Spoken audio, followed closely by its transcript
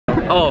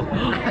Oh,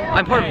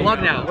 I'm part of the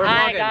vlog now. We're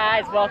Hi vlogging.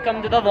 guys,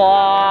 welcome to the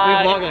vlog.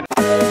 We're vlogging.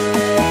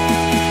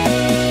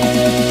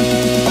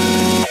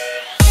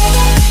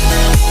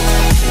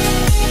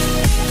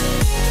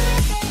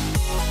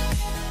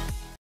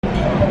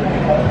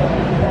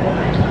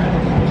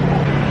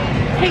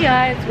 Hey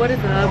guys, what is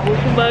up?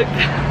 Welcome back.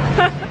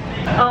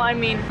 Oh, I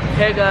mean,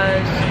 hey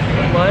guys,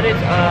 what is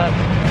up?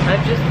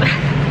 I've just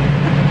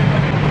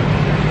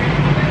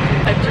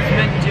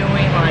been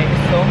doing like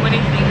so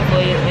many things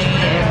lately,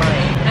 and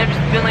like I've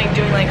just been like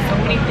doing like so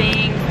many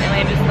things, and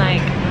I'm just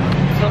like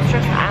so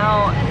stressed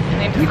out,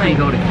 and I'm just like,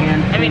 go to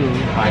Cancun. I mean,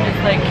 I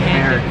just like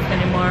can't do this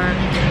anymore.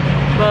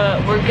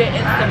 But we're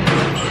getting some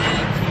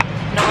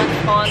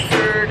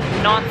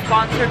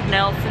non-sponsored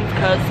Nelson's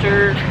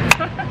custard.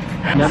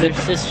 Another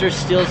sister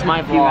steals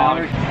my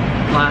vlog.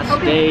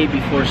 Last day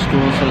before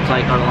school, so it's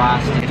like our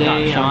last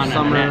day of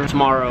summer.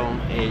 Tomorrow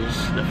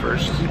is the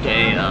first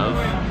day of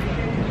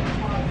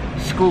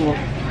school.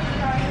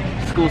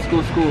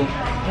 School.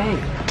 Hey,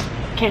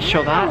 can't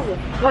show that.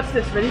 What's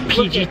this? Ready?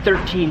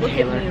 PG-13,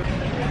 Taylor.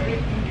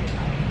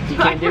 You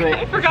can't do it.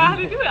 I forgot how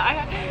to do it.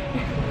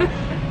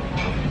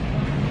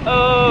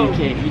 Oh. You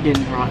can't. You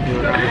didn't do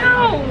it right.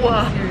 No.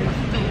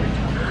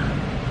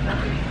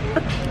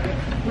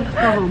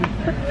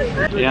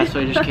 Yeah, so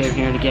I just came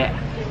here to get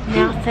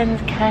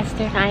Nelson's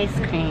custard ice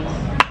cream.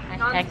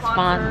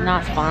 Hashtag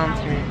not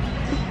sponsored.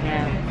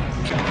 Yeah.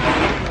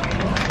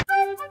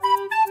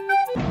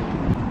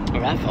 Oh,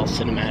 that felt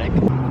cinematic.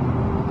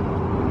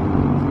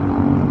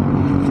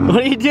 What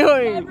are you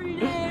doing? Every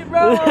day,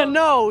 bro.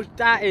 No,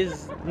 that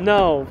is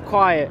no.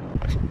 Quiet.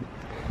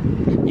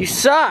 You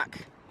suck.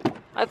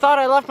 I thought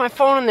I left my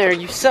phone in there.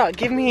 You suck.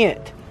 Give me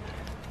it.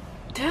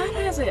 Dad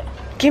has it.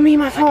 Give me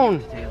my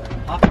phone.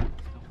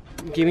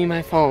 Give me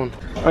my phone.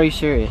 Are you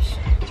serious?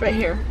 It's right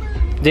here.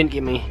 Didn't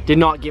get me. Did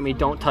not get me.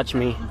 Don't touch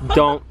me.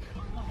 Don't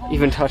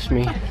even touch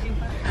me.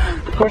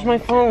 Where's my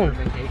phone?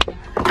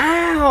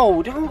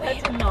 Ow! Don't.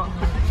 No.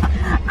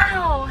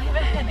 Ow! I have a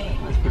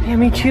headache. Yeah,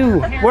 me too.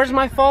 Where's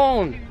my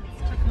phone?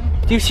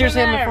 Do you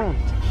seriously have my phone?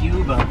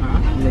 Cuba,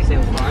 huh? Did they say it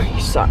was fun?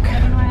 You suck.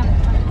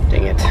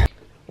 Dang it.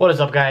 What is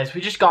up, guys?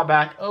 We just got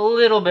back a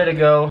little bit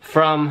ago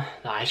from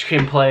the ice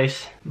cream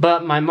place,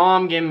 but my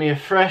mom gave me a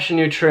fresh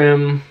new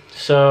trim,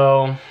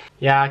 so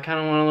yeah, I kind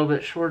of went a little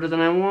bit shorter than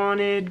I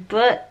wanted,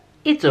 but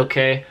it's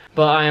okay.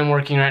 But I am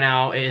working right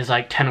now. It is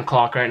like 10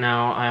 o'clock right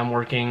now. I am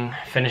working,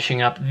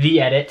 finishing up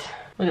the edit.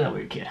 Look at that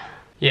weird kid.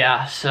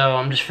 Yeah, so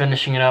I'm just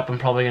finishing it up. I'm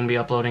probably gonna be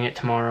uploading it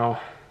tomorrow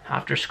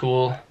after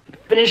school.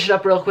 Finish it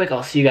up real quick.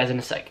 I'll see you guys in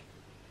a sec.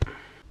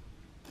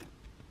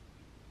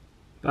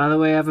 By the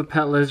way, I have a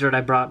pet lizard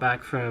I brought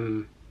back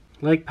from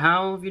Lake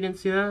Powell, if you didn't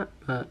see that.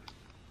 But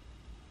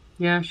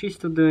yeah, she's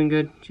still doing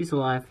good. She's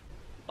alive.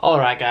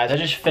 Alright guys, I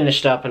just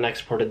finished up and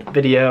exported the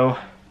video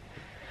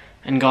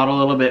and got a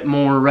little bit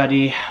more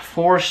ready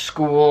for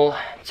school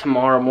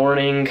tomorrow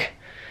morning.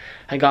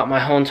 I got my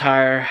whole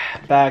entire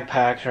bag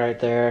packed right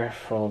there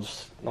for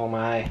all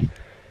my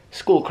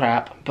school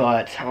crap,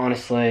 but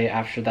honestly,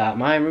 after that,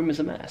 my room is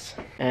a mess.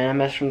 And a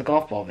mess from the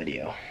golf ball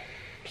video.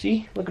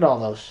 See? Look at all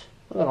those.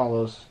 Look at all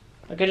those.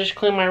 Like I just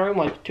cleaned my room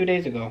like 2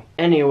 days ago.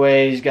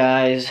 Anyways,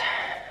 guys,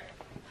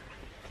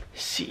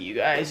 see you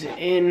guys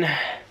in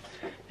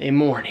the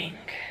morning.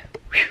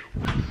 Whew.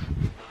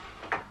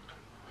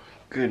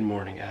 Good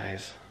morning,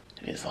 guys.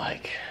 It is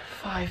like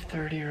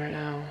 5:30 right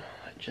now.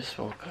 I just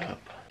woke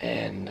up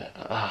and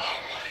oh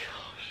my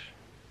gosh,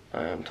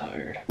 I am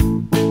tired. I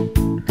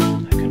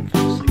couldn't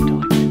fall asleep till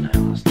like midnight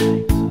last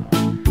night, so.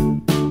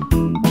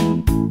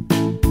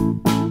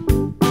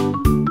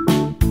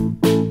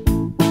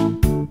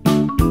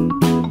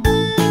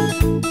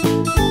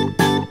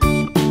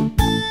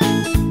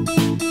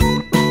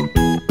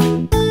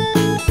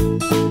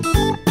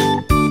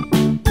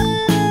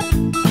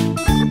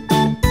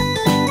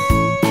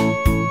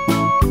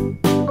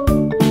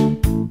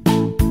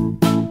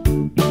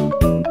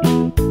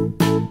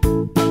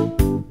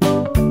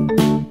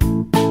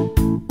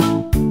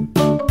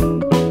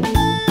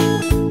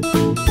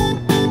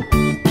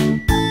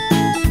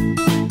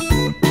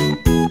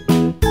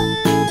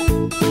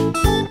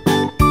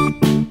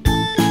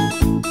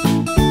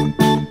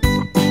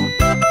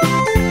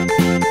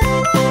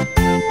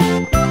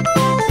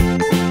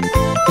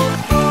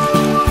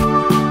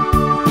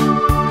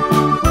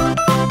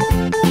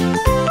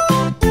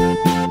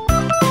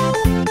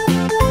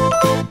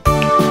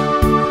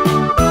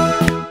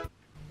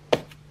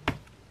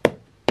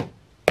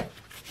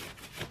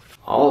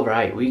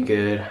 Alright, we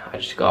good. I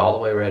just got all the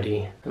way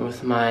ready. And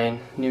with my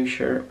new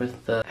shirt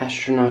with the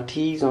astronaut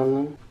tees on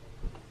them.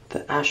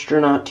 The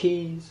astronaut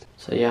tees.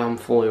 So yeah, I'm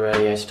fully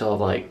ready. I still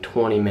have like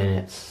 20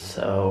 minutes.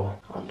 So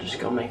I'll just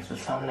go make the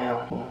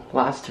thumbnail.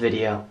 Last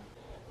video.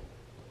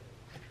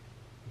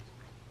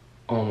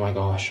 Oh my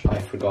gosh, I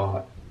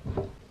forgot.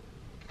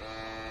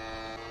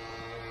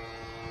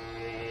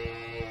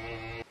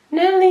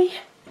 Nelly!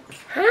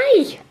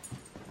 Hi! Is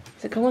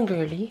it going,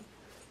 girly?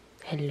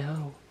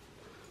 Hello.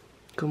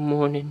 Good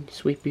morning,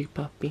 sweet big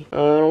puppy. I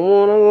don't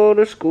wanna go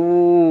to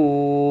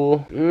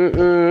school.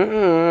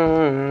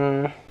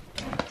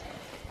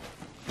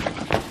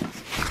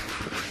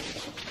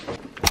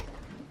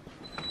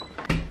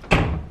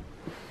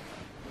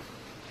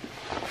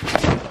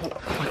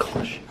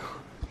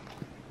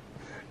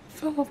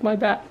 my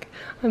back.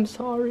 I'm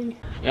sorry.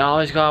 You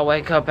always gotta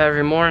wake up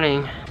every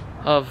morning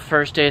of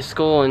first day of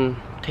school and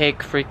take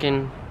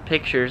freaking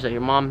pictures that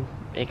your mom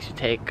makes you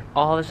take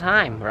all the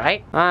time,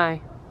 right? Hi.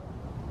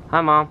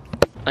 Hi, Mom.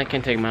 I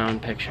can take my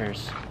own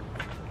pictures.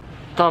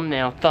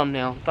 Thumbnail,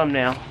 thumbnail,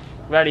 thumbnail.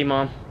 Ready,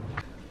 Mom.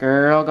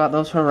 Girl, got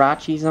those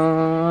Huaraches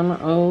on.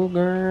 Oh,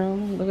 girl,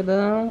 look at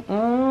them.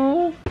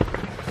 Oh.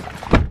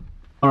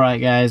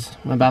 Alright, guys,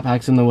 my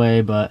backpack's in the way,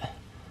 but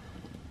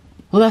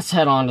let's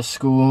head on to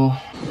school.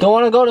 Don't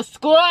want to go to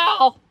school!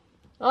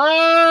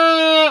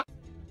 Ah!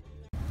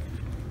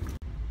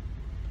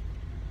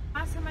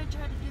 Last time I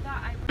tried to do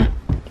that,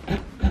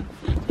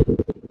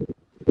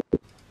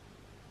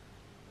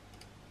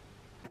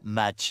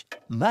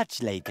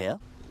 Much later.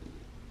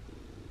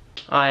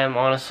 I am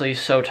honestly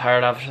so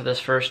tired after this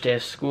first day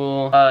of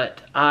school,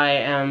 but I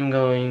am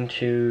going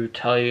to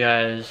tell you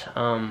guys,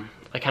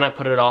 I kind of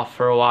put it off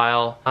for a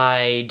while.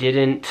 I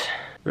didn't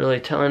really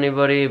tell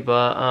anybody,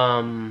 but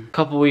a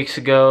couple weeks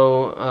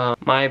ago,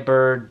 my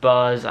bird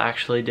Buzz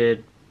actually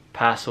did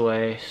pass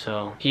away.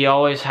 So he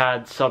always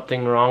had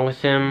something wrong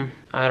with him.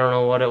 I don't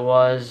know what it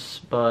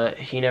was, but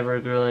he never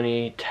grew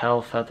any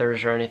tail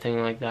feathers or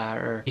anything like that,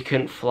 or he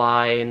couldn't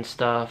fly and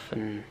stuff,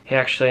 and he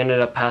actually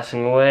ended up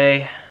passing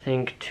away, I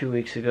think 2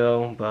 weeks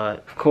ago.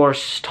 But of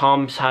course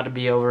Tom's had to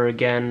be over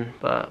again,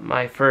 but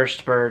my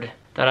first bird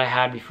that I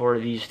had before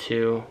these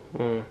two,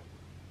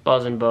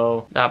 Buzz and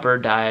Bo, that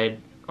bird died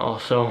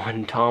also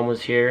when Tom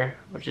was here,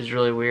 which is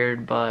really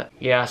weird. But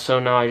yeah, so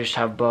now I just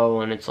have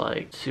Bo, and it's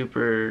like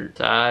super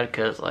sad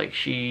because like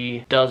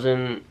she's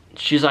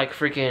like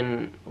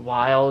freaking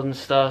wild and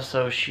stuff,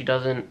 so she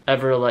doesn't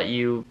ever let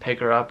you pick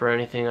her up or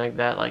anything like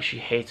that. Like, she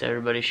hates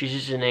everybody. She's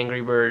just an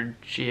angry bird,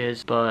 she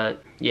is.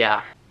 But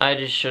yeah, I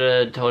just should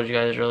have told you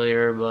guys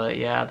earlier, but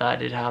yeah, that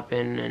did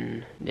happen,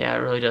 and yeah, it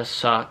really does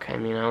suck. I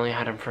mean, I only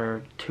had him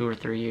for 2 or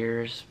 3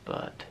 years,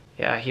 but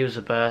yeah, he was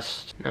the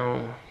best.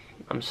 Now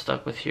I'm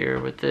stuck here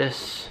with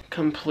this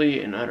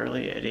complete and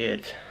utterly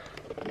idiot.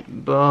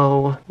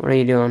 Bo, what are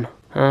you doing?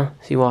 Huh?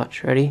 See,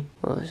 watch. Ready?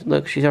 Well,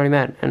 look, she's already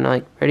mad. And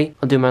like, ready?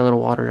 I'll do my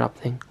little water drop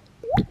thing.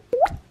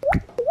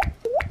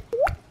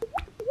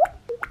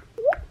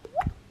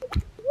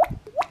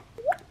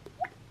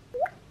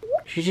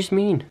 She's just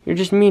mean. You're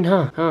just mean,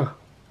 huh? Huh?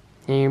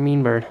 Yeah, you're a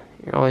mean bird.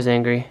 You're always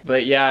angry.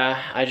 But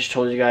yeah, I just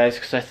told you guys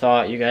because I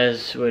thought you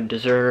guys would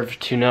deserve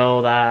to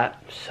know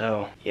that.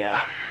 So,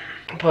 yeah.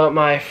 But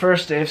my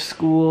first day of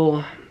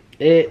school,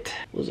 it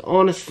was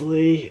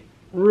honestly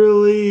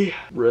really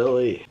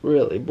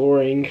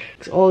boring.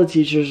 Cause all the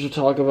teachers would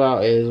talk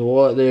about is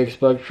what they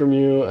expect from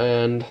you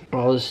and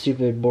all this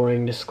stupid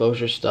boring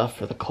disclosure stuff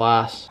for the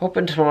class.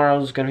 Hoping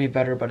tomorrow's gonna be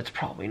better, but it's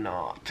probably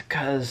not,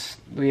 because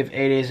we have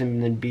A days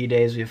and then B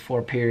days. We have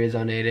 4 periods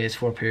on A days,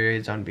 4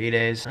 periods on B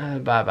days. Bye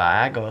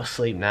bye, I go to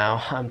sleep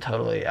now. I'm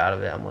totally out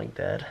of it. I'm like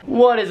dead.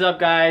 What is up,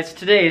 guys?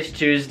 Today is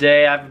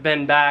Tuesday. I've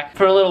been back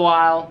for a little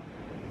while,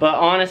 but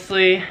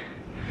honestly,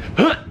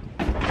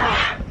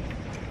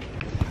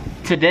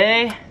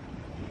 today,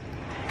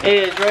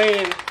 it is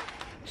raining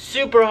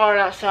super hard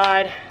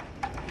outside.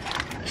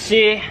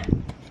 See,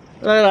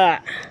 look at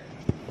that.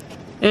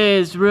 It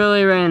is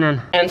really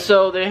raining. And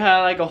so they had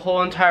like a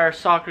whole entire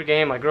soccer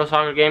game, like girls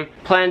soccer game,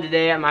 planned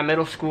today at my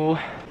middle school.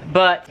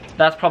 But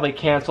that's probably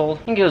canceled.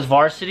 I think it was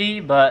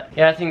varsity, but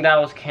yeah, I think that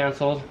was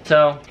canceled.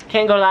 So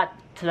can't go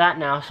to that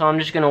now, so I'm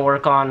just gonna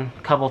work on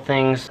a couple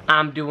things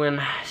I'm doing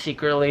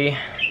secretly.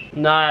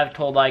 Now I've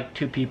told like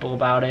 2 people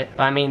about it.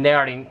 I mean, they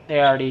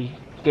already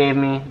gave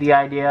me the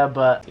idea,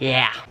 but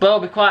yeah. Bo,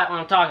 be quiet when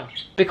I'm talking.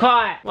 Be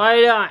quiet. What are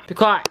you doing? Be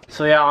quiet.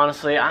 So yeah,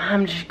 honestly,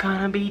 I'm just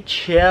gonna be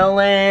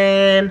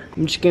chilling.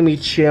 I'm just gonna be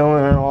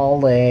chilling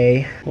all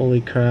day.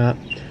 Holy crap.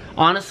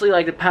 Honestly,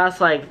 like the past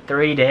like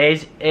 3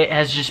 days, it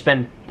has just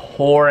been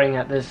pouring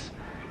at this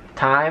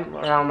time,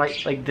 around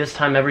like this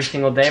time every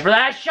single day. For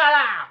that, shut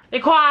up! Be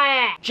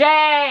quiet!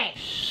 Jay!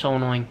 So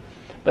annoying.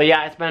 But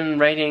yeah, it's been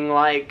raining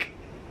like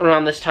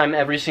around this time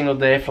every single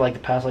day for like the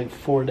past like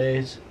 4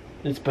 days.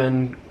 It's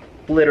been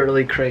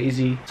literally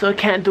crazy. So I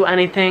can't do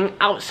anything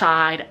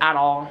outside at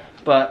all.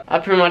 But I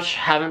pretty much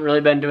haven't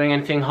really been doing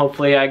anything.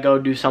 Hopefully I go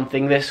do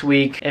something this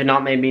week. If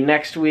not, maybe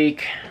next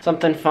week.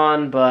 Something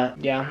fun, but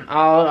yeah.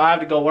 I have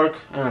to go work.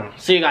 I don't know.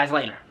 See you guys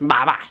later.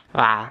 Bye-bye.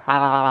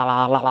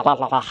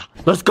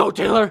 Let's go,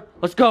 Taylor.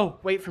 Let's go.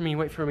 Wait for me,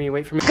 wait for me,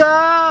 wait for me.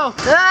 Go!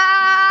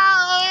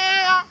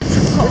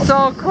 It's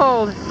all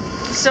cold.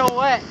 It's so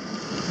wet.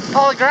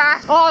 All the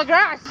grass, all the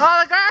grass,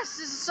 all the grass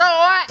is so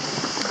wet.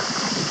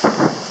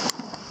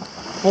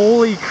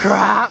 Holy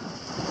crap.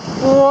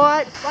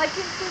 What? Like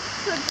and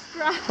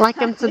subscribe.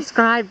 Like and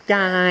subscribe,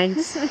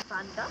 guys.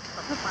 Panda?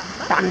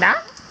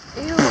 Panda?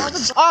 Ew, all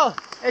the Oh,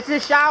 it's a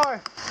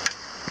shower.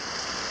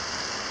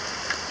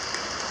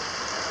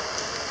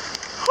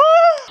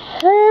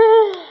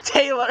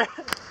 Taylor.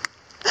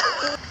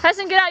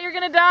 Preston, get out, you're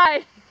gonna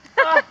die.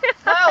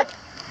 Help.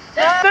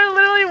 They're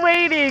literally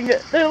waiting.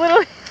 They're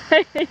literally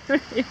waiting for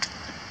you.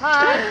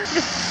 Hi.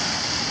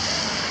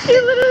 He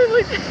literally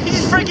looked.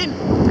 He's freaking.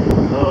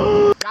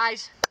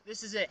 Guys,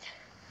 this is it.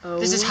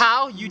 This is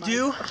how you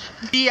do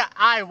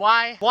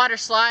DIY water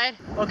slide.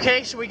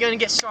 Okay, so we're gonna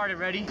get started.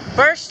 Ready?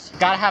 First,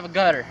 gotta have a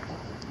gutter.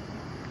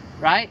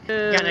 Right?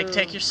 You gotta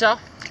take yourself.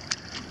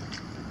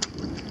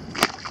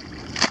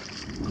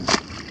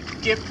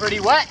 Get pretty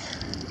wet.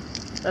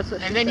 That's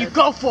what and then you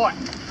go for it.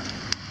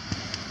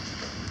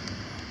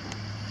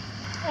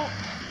 Oh,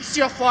 you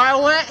see how far I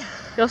went?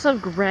 You also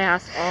have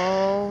grass.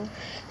 Oh.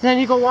 Then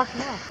you go wash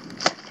it off.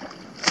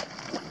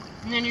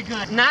 And then you're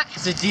good. And that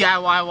is a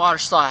DIY water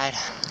slide.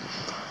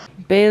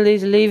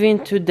 Bailey's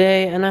leaving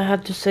today and I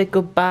have to say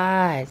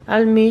goodbye.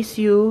 I'll miss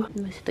you.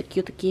 Miss the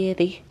cute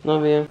kitty.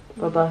 Love you.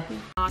 Bye-bye.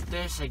 Not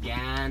this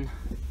again.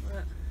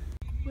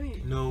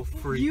 Wait. No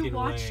freaking You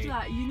watched way.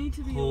 that. You need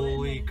to be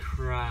Holy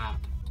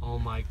crap. Oh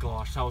my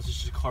gosh. That was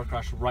just a car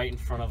crash right in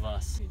front of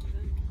us.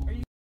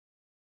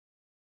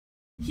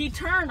 He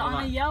turned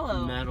on a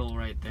yellow. Metal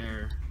right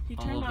there. He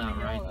All turned of on that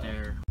a right yellow.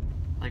 there.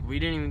 Like, we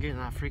didn't even get in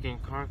that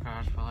freaking car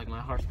crash, but like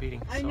my heart's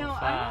beating so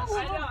fast.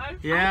 I know.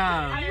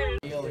 Yeah.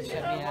 Yo,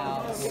 check me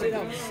out. Sit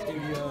up,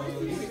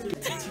 studios.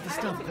 Take the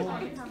stuff,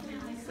 boy.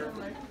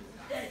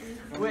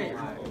 Wait.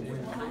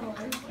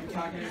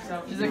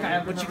 She's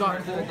like, what you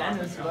got for the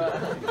dentist? But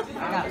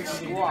I got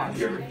Squash.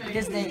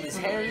 His name is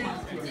Harry.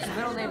 His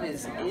middle name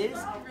is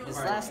His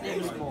last name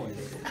is Boyd.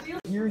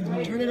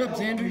 Turn it up,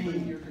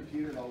 Xander.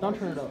 Don't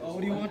turn it up.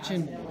 What are you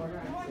watching?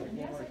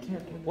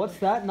 What's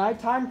that?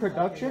 Nighttime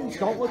Productions?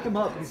 Don't look him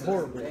up. He's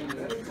horrible.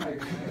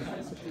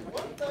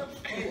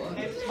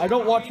 I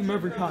don't watch him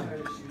every time.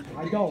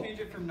 I don't. Change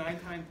it from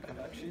Nighttime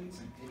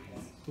Productions.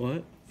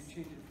 What?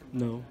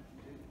 No.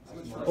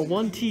 Oh,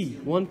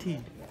 1T.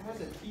 1T.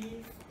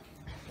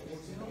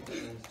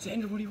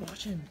 Xander, what are you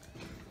watching?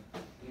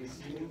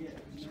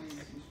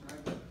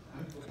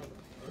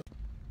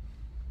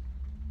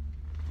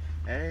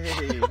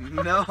 Hey,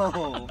 no.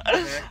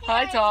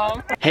 Hi,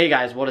 Tom. Hey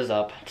guys, what is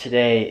up?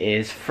 Today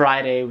is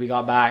Friday. We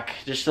got back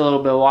just a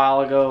little bit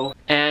while ago.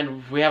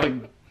 And we have a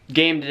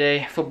game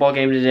today, football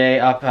game today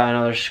up at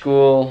another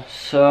school.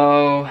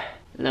 So,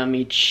 let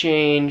me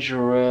change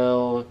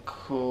real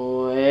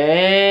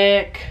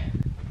quick.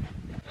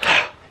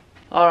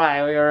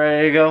 Alright, we are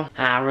ready to go.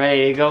 I'm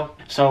ready to go.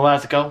 So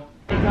let's go.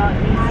 I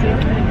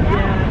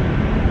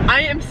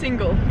am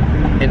single.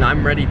 And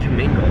I'm ready to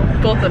mingle.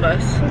 Both of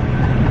us.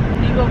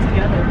 Mingle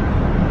together.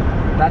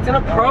 That's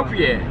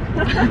inappropriate.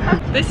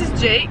 This is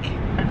Jake.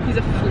 He's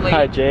a flake.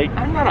 Hi Jake.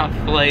 I'm not a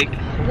flake.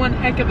 One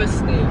heck of a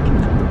snake.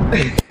 I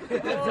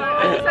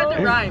just had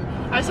to rhyme.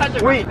 I just had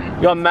to rhyme it.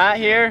 You got Matt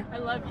here? I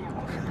love you.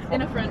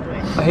 In a friend way.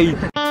 Hey.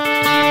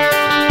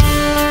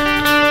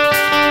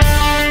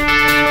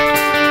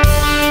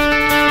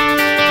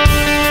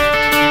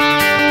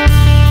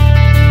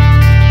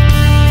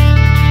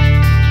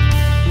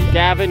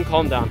 Gavin,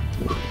 calm down.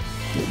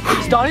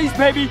 Donnie's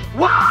baby.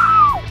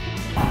 Wow!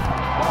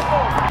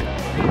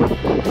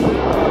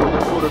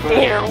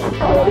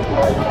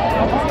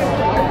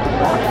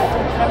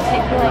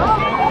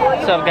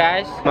 What's up,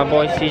 guys? My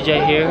boy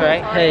CJ here,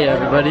 right? Hey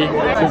everybody,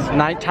 this is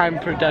Nighttime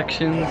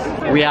Productions.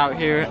 We out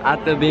here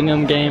at the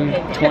Bingham game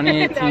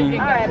 2018.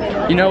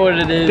 You know what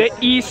it is? The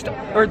East,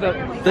 or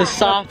the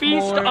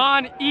sophomore Feast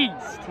on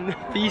East.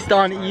 Feast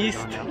on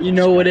East. You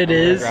know what it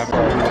is?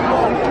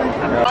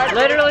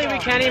 Literally, we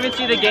can't even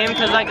see the game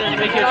because like there's a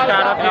big huge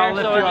crowd up here,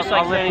 so we're just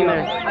like sitting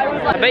there.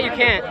 I bet you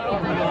can't.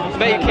 I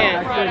bet you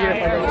can't.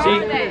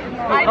 See?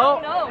 Oh,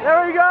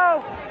 there we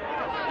go.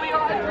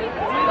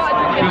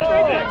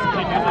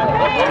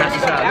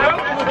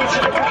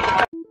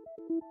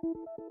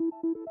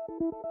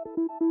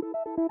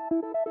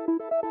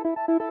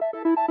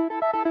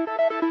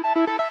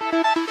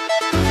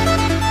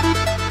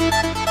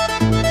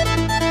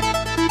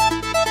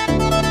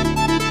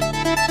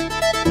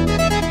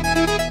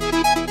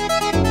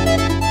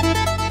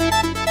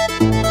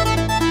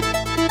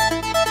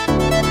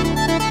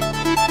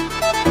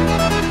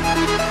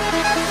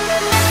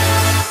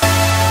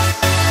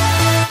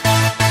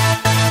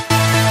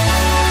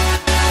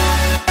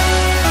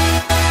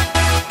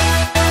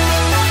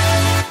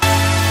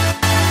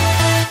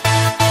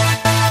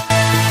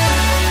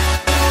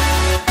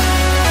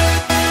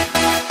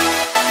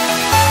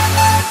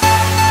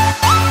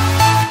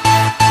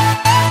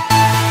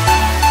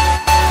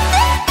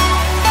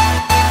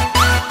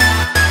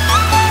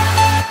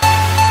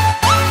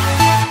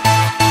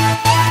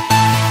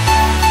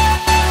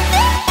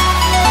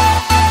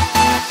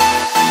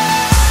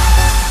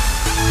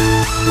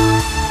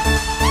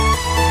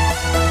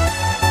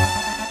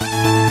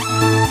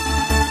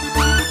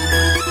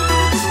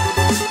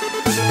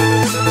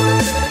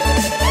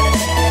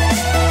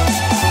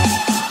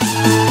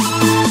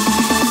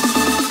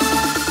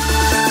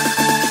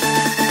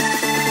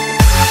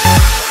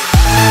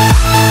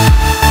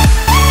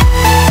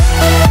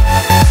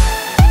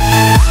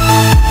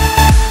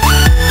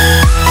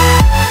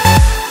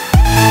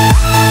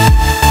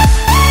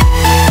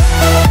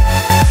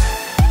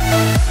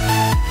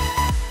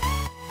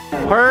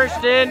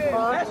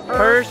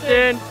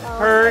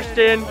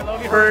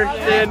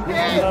 Hurston.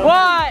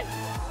 What?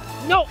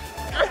 No.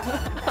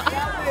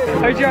 I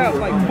heard you have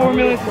like 4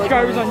 million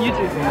subscribers on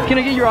YouTube. Can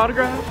I get your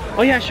autograph?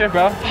 Oh yeah, sure,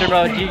 bro. Sure,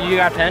 bro. You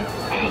got a pen?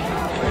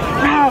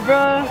 Nah,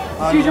 bro.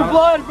 Just use your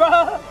blood,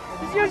 bro.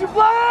 Just use your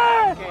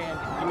blood. Okay,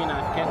 give me a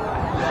knife, okay?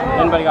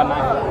 Anybody got a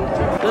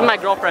knife? This is my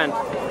girlfriend.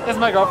 That's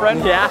my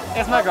girlfriend? Yeah.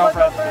 It's my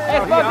girlfriend.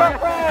 It's my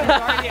girlfriend.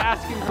 Already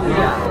asking for me.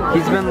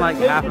 He's been like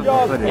half of the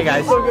footage. Hey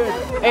guys.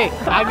 Hey,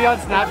 I'm me on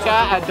Snapchat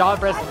at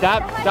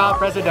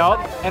 .presadult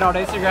and on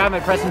Instagram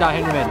at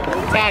preston.hinderman.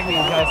 Tag me,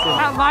 guys.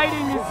 That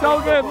lighting is so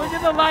good. Look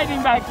at the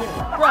lighting back here.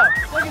 Bro,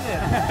 look at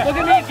this. Look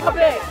at me, come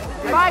in.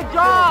 It's my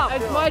job.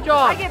 It's my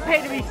job. I get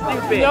paid to be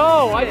stupid.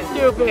 No, I'm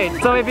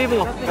stupid. So many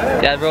people.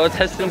 Yeah, bro, it's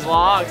Heston's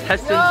vlog.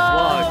 Heston's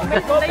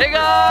vlog. Hey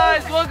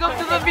guys, welcome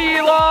to the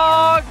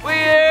vlog. We're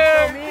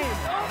here.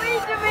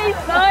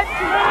 Thank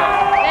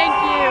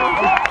you.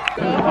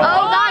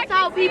 Oh, that's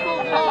how people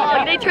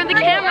vlog. They turn the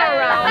camera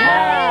around.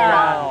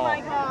 Yeah. Oh my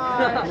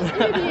gosh.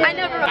 I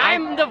never.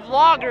 I'm the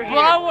vlogger here.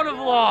 Well, I want to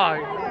vlog.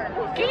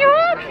 Get your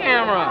own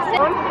camera.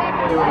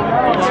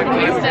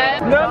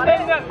 No.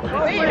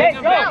 Hey,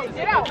 go.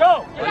 Get out.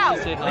 Go. Get out.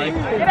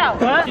 Get out.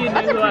 What?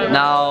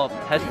 Now,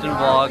 Heston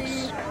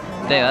vlogs.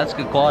 Dang, that's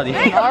good quality. Do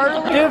it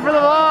for the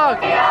vlog.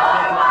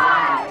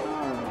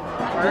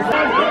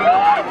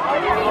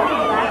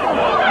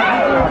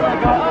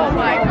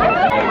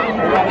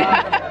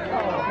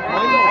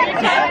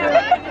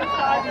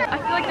 I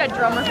feel like that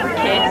drummer for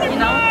Kids, you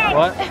know?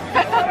 What?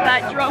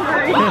 That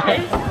drummer in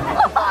Kids.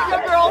 The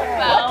girl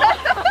fell.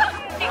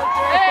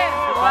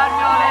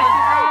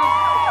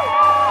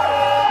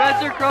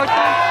 Spencer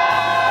Croce.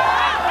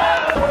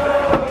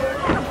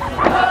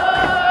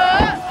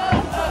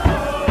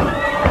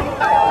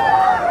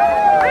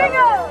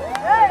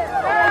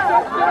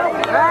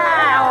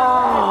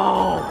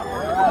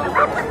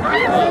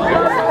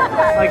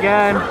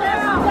 Again.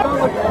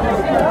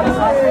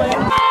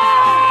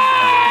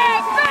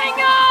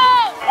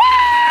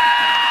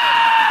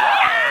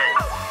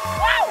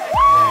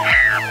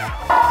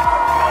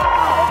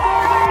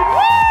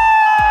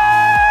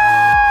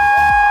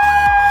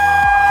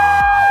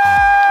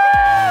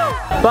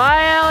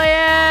 Bye,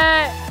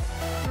 Elliot!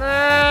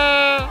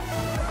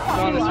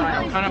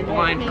 I'm kind of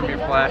blind from your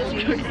flash.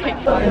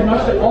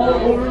 All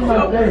over my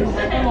face.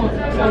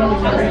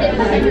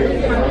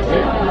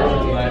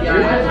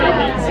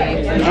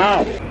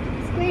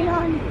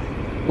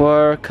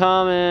 We're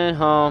coming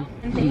home.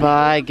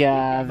 Bye,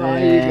 Gavin.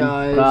 Bye, you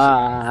guys.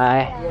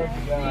 Bye.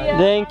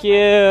 Thank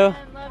you.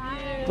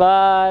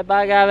 Bye.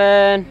 Bye,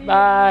 Gavin.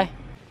 Bye.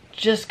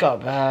 Just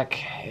got back.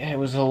 It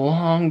was a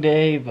long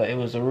day, but it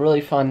was a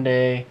really fun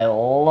day. I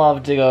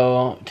love to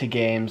go to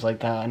games like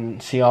that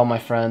and see all my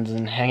friends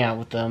and hang out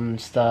with them and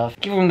stuff.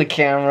 Give them the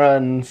camera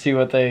and see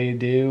what they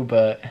do,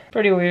 but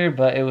pretty weird,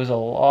 but it was a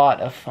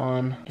lot of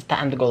fun. It's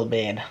time to go to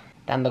bed.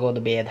 Time to go to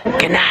bed.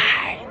 Good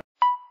night.